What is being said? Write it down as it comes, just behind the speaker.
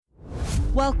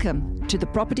Welcome to the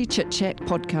Property Chit Chat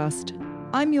podcast.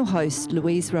 I'm your host,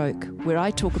 Louise Roke, where I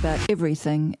talk about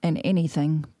everything and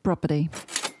anything property.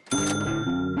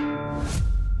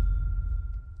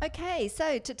 Okay,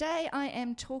 so today I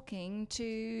am talking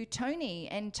to Tony,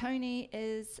 and Tony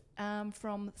is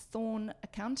from Thorn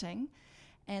Accounting,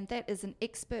 and that is an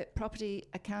expert property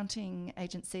accounting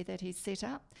agency that he's set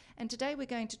up. And today we're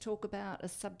going to talk about a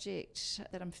subject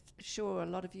that I'm sure a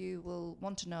lot of you will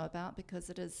want to know about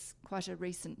because it is quite a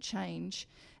recent change,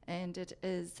 and it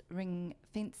is ring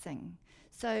fencing.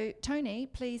 So, Tony,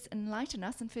 please enlighten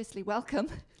us, and firstly, welcome.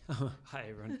 Hi,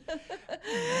 everyone.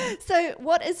 So,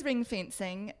 what is ring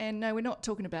fencing? And no, we're not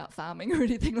talking about farming or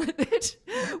anything like that.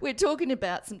 We're talking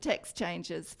about some tax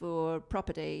changes for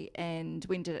property, and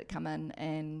when did it come in,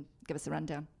 and give us a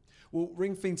rundown. Well,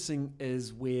 ring fencing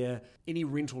is where any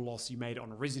rental loss you made on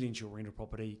a residential rental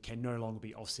property can no longer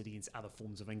be offset against other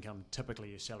forms of income,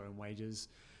 typically your salary and wages.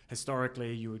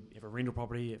 Historically, you would have a rental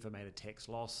property. If it made a tax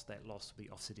loss, that loss would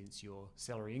be offset against your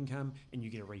salary income, and you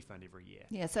get a refund every year.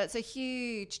 Yeah, so it's a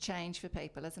huge change for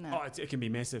people, isn't it? Oh, it can be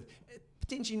massive.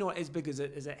 Potentially not as big as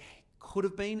it could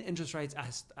have been. Interest rates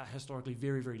are historically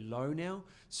very, very low now,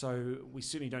 so we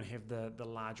certainly don't have the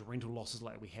large rental losses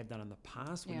like we have done in the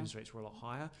past when interest rates were a lot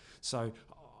higher. So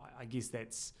I guess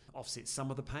that's offset some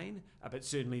of the pain, but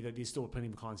certainly there's still plenty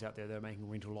of clients out there that are making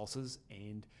rental losses,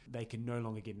 and they can no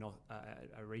longer get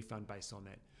a refund based on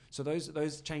that. So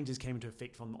those changes came into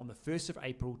effect on the 1st of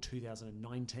April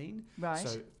 2019. Right.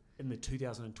 So in the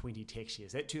 2020 tax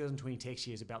years. That 2020 tax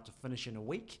year is about to finish in a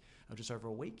week, just over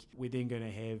a week. We're then going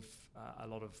to have a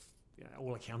lot of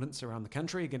all accountants around the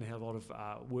country are going to have a lot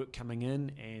of work coming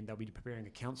in, and they'll be preparing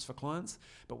accounts for clients.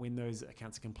 But when those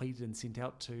accounts are completed and sent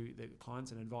out to the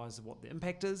clients and advised of what the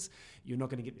impact is, you're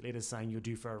not going to get letters saying you're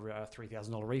due for a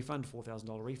 $3,000 refund,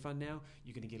 $4,000 refund now.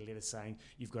 You're going to get a letter saying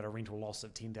you've got a rental loss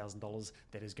of $10,000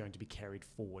 that is going to be carried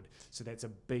forward. So that's a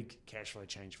big cash flow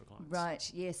change for clients.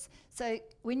 Right, yes. So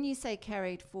when you say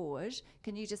carried forward,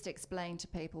 can you just explain to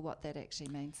people what that actually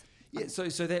means? Yeah,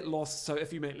 so that loss, so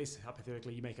if you make, let's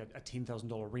hypothetically, you make a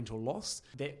 $10,000 rental loss,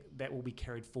 that will be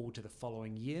carried forward to the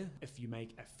following year. If you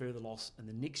make a further loss in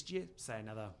the next year, say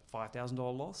another $5,000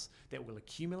 loss, that will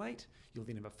accumulate. You'll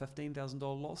then have a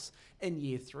 $15,000 loss. In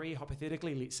year 3,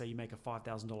 hypothetically, let's say you make a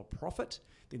 $5,000 profit,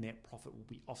 then that profit will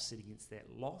be offset against that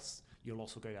loss. Your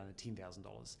loss will go down to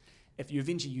 $10,000. If you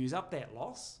eventually use up that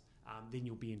loss, then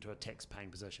you'll be into a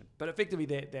tax-paying position. But effectively,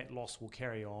 that loss will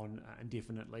carry on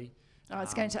indefinitely. I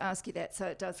was going to ask you that, so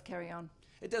it does carry on.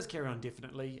 It does carry on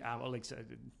definitely,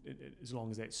 as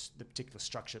long as that's the particular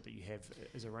structure that you have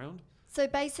is around. So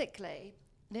basically,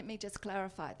 let me just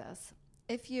clarify this.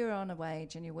 If you're on a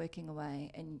wage and you're working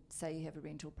away and say you have a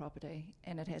rental property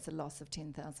and it has a loss of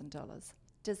 $10,000,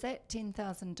 does that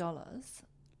 $10,000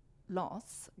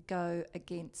 loss go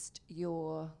against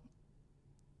your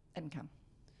income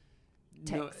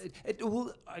tax?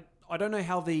 No, I don't know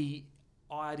how the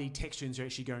IRD tax returns are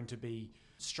actually going to be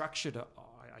structured,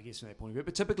 I guess, from that point of view.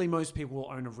 But typically, most people will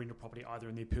own a rental property either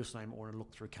in their personal name or in a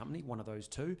look-through company, one of those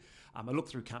two. A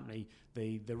look-through company,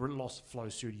 the loss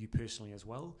flows through to you personally as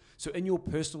well. So in your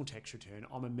personal tax return,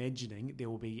 I'm imagining there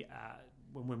will be,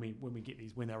 when we get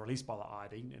these, when they're released by the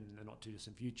IRD in the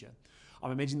not-too-distant future,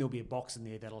 I'm imagining there'll be a box in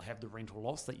there that'll have the rental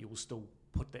loss that you will still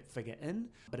put that figure in,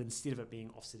 but instead of it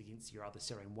being offset against your other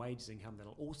salary and wages income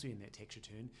that'll also be in that tax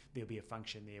return, there'll be a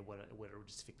function there where it will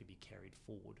just effectively be carried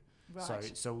forward.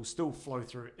 Right. So it will still flow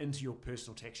through into your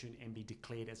personal tax return and be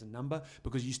declared as a number,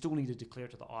 because you still need to declare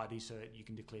it to the IRD so that you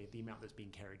can declare the amount that's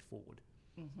being carried forward.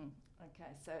 Mm-hmm.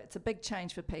 Okay, so it's a big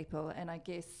change for people, and I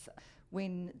guess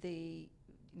when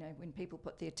people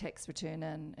put their tax return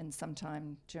in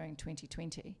sometime during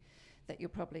 2020, that you're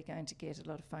probably going to get a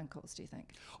lot of phone calls, do you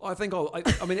think? I think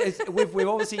we've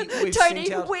obviously Tony,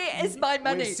 sent out, where is my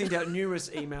money? We've sent out numerous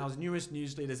emails, numerous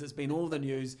newsletters. It's been all the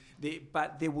news.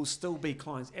 But there will still be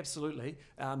clients, absolutely,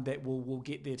 that will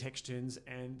get their tax returns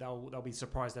and they'll be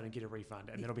surprised they don't get a refund,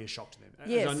 and that'll be a shock to them.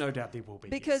 Yes. No doubt there will be.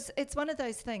 Because it's one of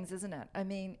those things, isn't it? I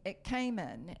mean, it came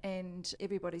in and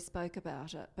everybody spoke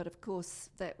about it, but of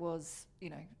course that was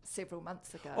several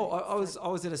months ago. Oh, I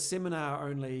was at a seminar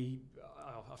only.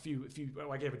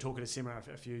 I gave a talk at a seminar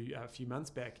a few months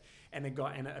back, and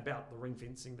about the ring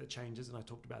fencing, the changes, and I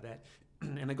talked about that.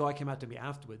 And a guy came up to me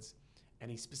afterwards,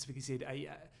 and he specifically said,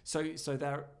 "So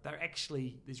they're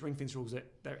actually, these ring fence rules,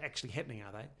 they're actually happening,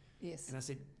 are they?" Yes. And I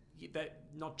said, they're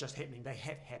not just happening; they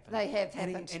have happened. They have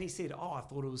happened. And he said, "I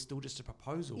thought it was still just a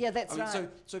proposal." Yeah, that's right.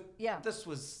 So this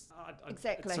was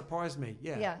exactly. It surprised me.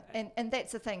 Yeah. Yeah, and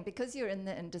that's the thing, because you're in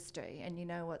the industry and you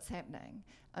know what's happening.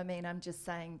 I mean, I'm just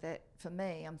saying that for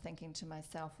me, I'm thinking to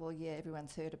myself, well, yeah,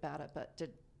 everyone's heard about it, but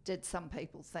did did some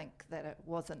people think that it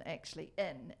wasn't actually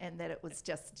in, and that it was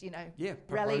just, rallied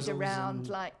proposals around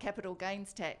like capital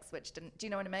gains tax, which didn't, do you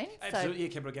know what I mean? Absolutely,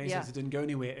 capital gains tax, it didn't go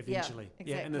anywhere eventually. Yeah,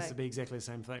 exactly. And this would be exactly the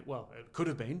same thing. Well, it could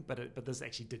have been, but this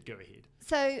actually did go ahead.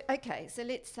 So, okay, so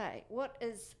let's say, what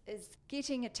is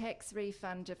getting a tax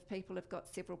refund if people have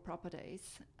got several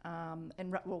properties,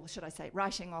 should I say,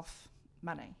 writing off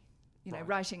money,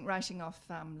 writing off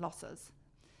losses,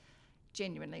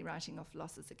 genuinely writing off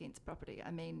losses against property.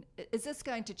 I mean, is this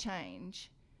going to change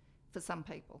for some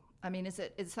people? I mean,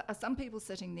 are some people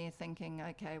sitting there thinking,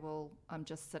 okay, well, I'm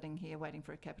just sitting here waiting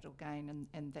for a capital gain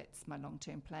and that's my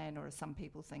long-term plan? Or are some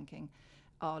people thinking,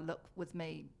 oh, look, with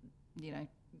me,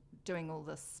 doing all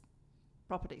this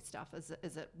property stuff, is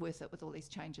it worth it with all these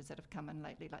changes that have come in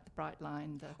lately, like the bright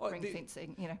line, the ring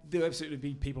fencing, There'll absolutely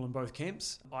be people in both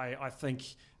camps. I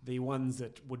think the ones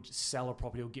that would sell a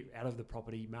property or get out of the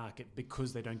property market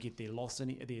because they don't get their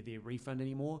their refund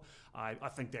anymore, I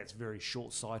think that's very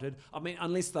short-sighted. I mean,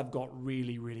 unless they've got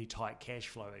really, really tight cash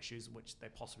flow issues, which they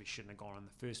possibly shouldn't have gone in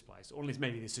the first place, or unless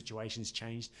maybe their situation's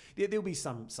changed. There'll be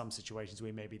some situations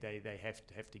where maybe they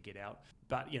have to get out.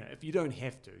 But, if you don't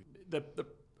have to,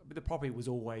 the property was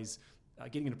always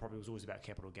getting into property was always about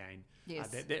capital gain. Yes.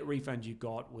 That refund you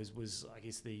got was I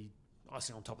guess the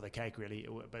icing on top of the cake, really.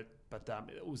 But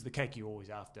it was the cake you're always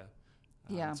after.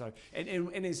 Yeah. So and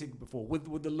as I said before,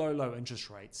 with the low interest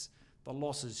rates, the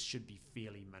losses should be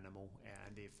fairly minimal,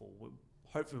 and therefore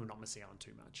hopefully we're not missing out on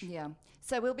too much. Yeah.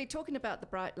 So we'll be talking about the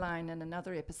bright line in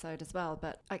another episode as well.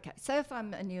 But okay, so if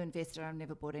I'm a new investor, I've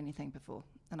never bought anything before,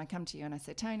 and I come to you and I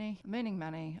say, Tony, I'm earning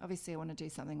money. Obviously, I want to do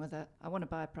something with it. I want to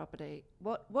buy a property.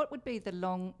 What would be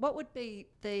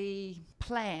the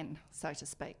plan, so to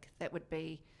speak, that would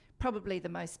be probably the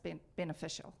most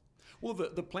beneficial? Well,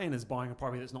 the plan is buying a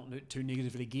property that's not too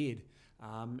negatively geared.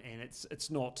 And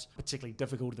it's not particularly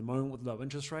difficult at the moment with low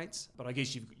interest rates, but I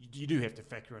guess you do have to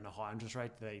factor in a high interest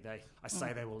rate. I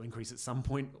say they will increase at some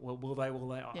point. Will they?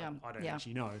 Yeah. I don't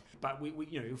actually know, but we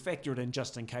factor it in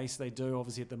just in case they do.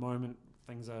 Obviously, at the moment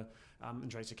things are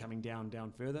interest rates are coming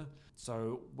down further,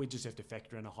 so we just have to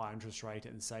factor in a high interest rate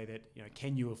and say that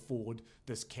can you afford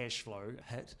this cash flow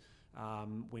hit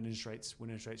when interest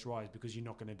rates rise, because you're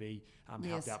not going to be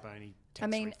helped out by any tax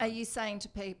refund. Are you saying to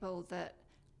people that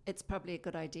it's probably a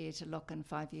good idea to lock in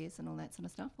 5 years and all that sort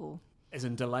of stuff, or as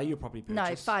in delay your property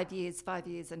purchase? No, 5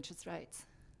 years interest rates.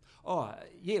 Oh,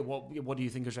 yeah. What do you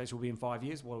think interest rates will be in 5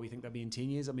 years? What do we think they'll be in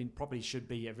 10 years? I mean, property should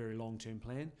be a very long-term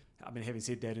plan. I mean, having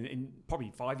said that, in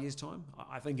probably 5 years' time,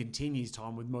 I think in 10 years'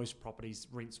 time, with most properties,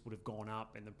 rents would have gone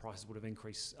up and the prices would have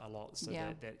increased a lot, so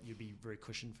that you'd be very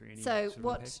cushioned for any So sort of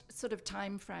what impact. Sort of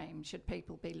time frame should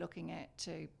people be looking at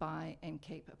to buy and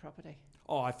keep a property?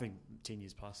 Oh, I think 10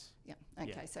 years plus. Yeah.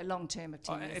 Okay. Yeah. So long term of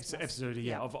 10 years. Plus. Absolutely.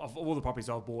 Yeah. Of all the properties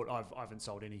I've bought, I haven't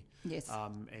sold any. Yes.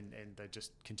 And they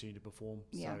just continue to perform.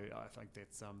 Yeah. So I think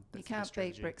that's you can't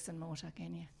beat bricks and mortar,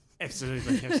 can you?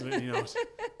 Absolutely not.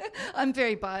 I'm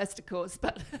very biased, of course,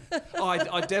 but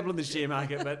I dabble in the share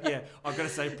market, but yeah, I've got to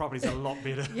say property's a lot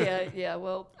better. Yeah.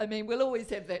 Well, I mean, we'll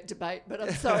always have that debate, but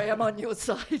I'm sorry, I'm on your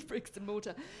side, bricks and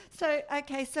mortar. So,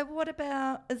 okay, so what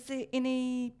about, is there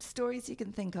any stories you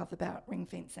can think of about ring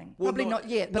fencing? Well, probably not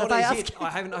yet, but not if I ask... yet. I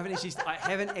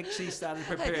haven't actually started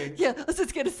preparing. Yeah, I was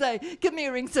just going to say, give me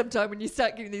a ring sometime when you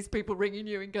start getting these people ringing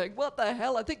you and going, what the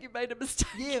hell, I think you made a mistake.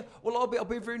 Yeah, well, I'll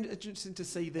be very interested to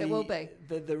see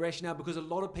the rationale, because a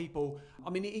lot of people, I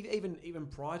mean, even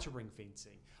prior to ring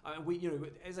fencing, we,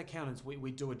 as accountants,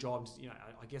 we do a job.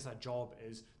 I guess our job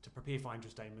is to prepare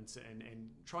financial statements and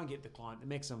try and get the client the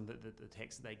maximum the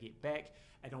tax that they get back,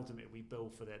 and ultimately we bill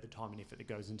for the time and effort that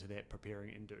goes into that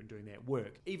preparing and doing that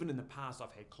work. Even in the past,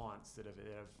 I've had clients that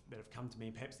have come to me,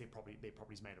 and perhaps their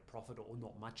property's made a profit or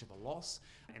not much of a loss,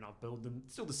 and I've billed them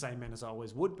still the same manner as I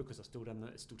always would, because I've still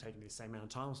taken me the same amount of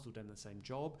time, I've still done the same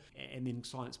job, and then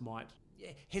clients might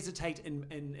hesitate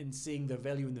in seeing the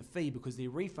value in the fee because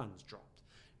their refunds dropped.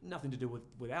 Nothing to do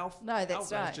with our no,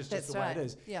 that's right. It's just that's the way it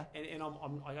is. Yeah. And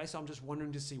I'm just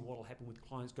wondering to see what will happen with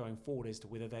clients going forward, as to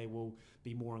whether they will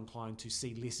be more inclined to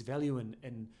see less value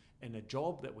in a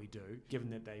job that we do, given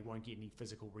that they won't get any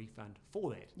physical refund for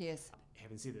that. Yes.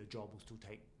 Having said that, the job will still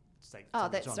take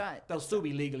that's time. right. They'll still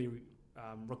be legally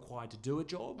required to do a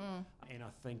job, and I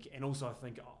think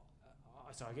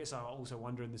So I guess I also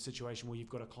wonder in the situation where you've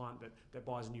got a client that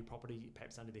buys a new property,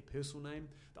 perhaps under their personal name,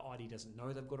 the ID doesn't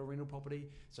know they've got a rental property,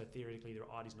 so theoretically their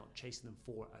ID's not chasing them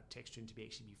for a tax return to be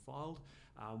filed.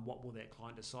 What will that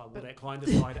client decide? Will that client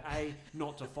decide, A,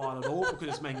 not to file at all because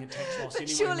it's making a tax loss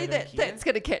anyway? Surely that's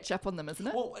going to catch up on them, isn't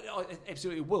it? Well, it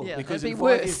absolutely will, Yeah, because it'd in be 5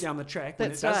 worse. years down the track, when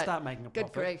That's it does right. start making a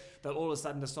Good profit, grief. they'll all of a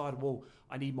sudden decide, well,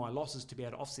 I need my losses to be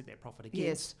able to offset that profit against.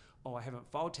 Yes. Oh, I haven't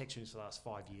filed tax returns for the last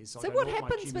 5 years, so I So don't what know what my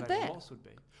happens with accumulated that? loss would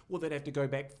be. Well, they'd have to go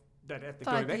back. They'd have to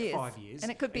 5 go back years. 5 years,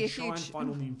 And it could be a try and huge- find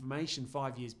all the information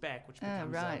 5 years back, which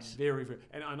becomes right. very, very.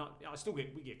 And I still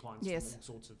get clients Yes. from all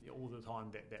sorts of all the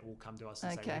time that will come to us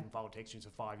and say we Okay. haven't filed tax returns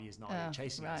for 5 years, now they're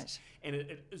chasing us. right.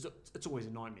 And it's always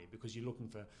a nightmare because you're looking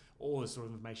for all this sort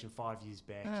of information 5 years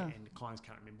back, and clients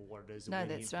can't remember what it is. No, or where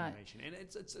the that's right. information. And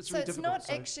it's So really it's difficult. not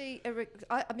So actually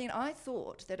I mean, I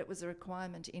thought that it was a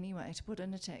requirement anyway to put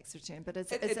in a tax return, but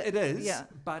it is. Yeah.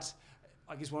 But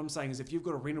I guess what I'm saying is if you've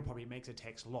got a rental property, it makes a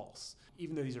tax loss.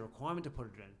 Even though there's a requirement to put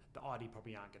it in, the ID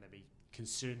probably aren't going to be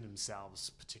concerned themselves,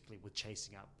 particularly with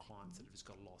chasing up clients that have just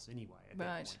got a loss anyway. At that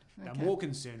Right. point. They're Okay. more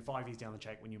concerned 5 years down the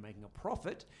track when you're making a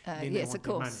profit. Then they Yes, want of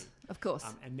their course. money. Of course.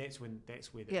 And that's where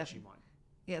the Yeah. issue might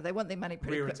Yeah, they want their money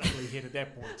pretty rear quick. its ugly head at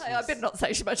that point. Hey, I better not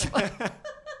say too much.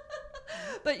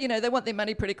 But, they want their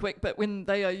money pretty quick, but when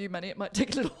they owe you money, it might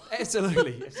take a little while.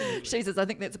 Absolutely. Jesus, I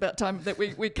think that's about time that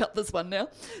we cut this one now.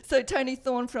 So Tony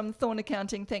Thorne from Thorne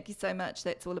Accounting, thank you so much.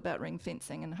 That's all about ring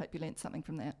fencing, and I hope you learnt something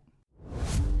from that.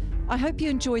 I hope you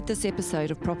enjoyed this episode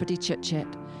of Property Chit Chat.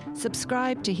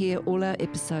 Subscribe to hear all our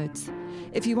episodes.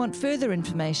 If you want further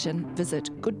information, visit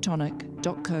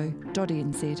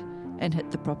goodtonic.co.nz and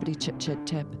hit the Property Chit Chat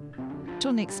tab.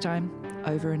 Till next time,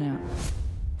 over and out.